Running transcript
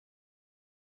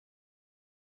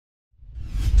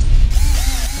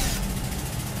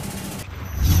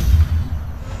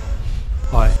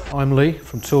I'm Lee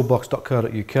from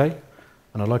Toolbox.co.uk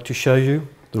and I'd like to show you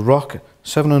the ROK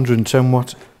 710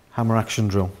 watt hammer action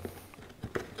drill.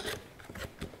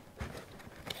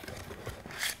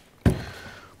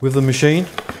 With the machine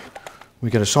we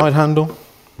get a side handle,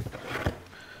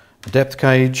 a depth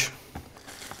gauge,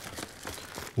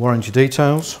 warranty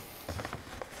details,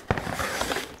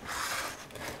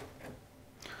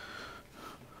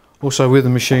 also with the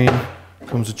machine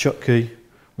comes a chuck key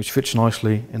which fits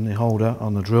nicely in the holder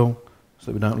on the drill so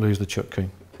that we don't lose the chuck key.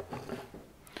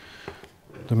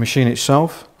 The machine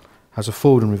itself has a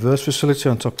forward and reverse facility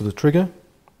on top of the trigger.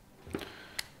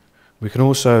 We can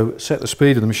also set the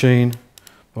speed of the machine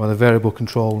by the variable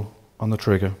control on the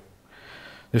trigger.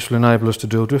 This will enable us to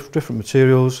drill different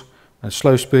materials, and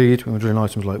slow speed when we're drilling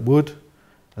items like wood,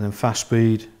 and then fast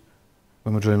speed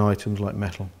when we're drilling items like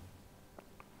metal.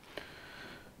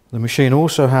 The machine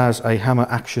also has a hammer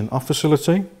action off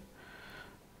facility.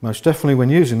 Most definitely when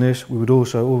using this we would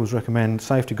also always recommend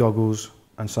safety goggles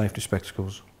and safety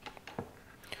spectacles.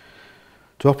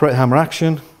 To operate hammer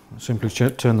action, simply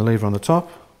turn the lever on the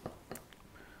top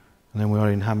and then we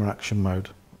are in hammer action mode,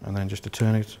 and then just to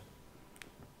turn it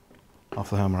off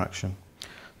the hammer action.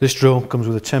 This drill comes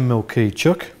with a 10mm key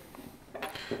chuck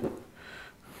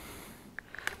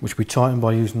which we tighten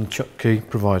by using the chuck key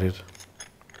provided.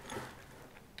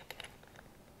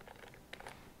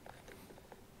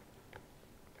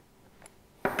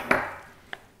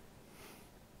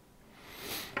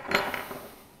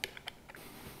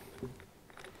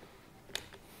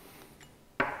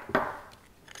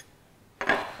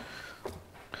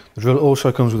 The drill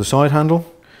also comes with a side handle,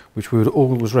 which we would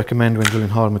always recommend when drilling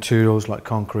hard materials like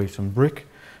concrete and brick.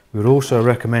 We would also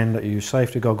recommend that you use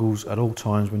safety goggles at all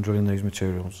times when drilling these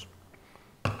materials.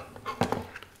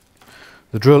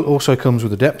 The drill also comes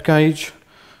with a depth gauge,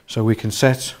 so we can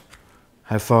set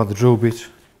how far the drill bit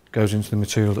goes into the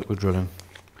material that we're drilling,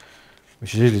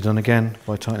 which is easily done again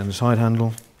by tightening the side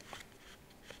handle,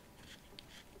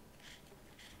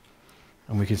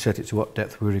 and we can set it to what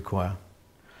depth we require.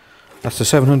 That's the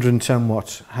 710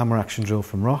 watt hammer action drill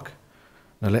from ROK.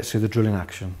 Now let's see the drill in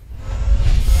action.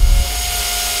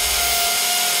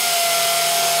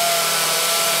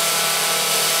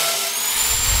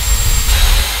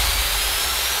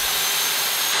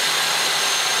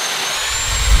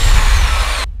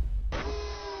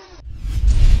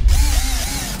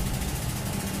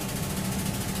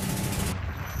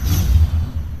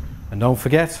 And don't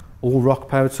forget, all ROK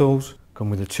power tools come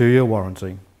with a 2-year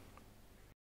warranty.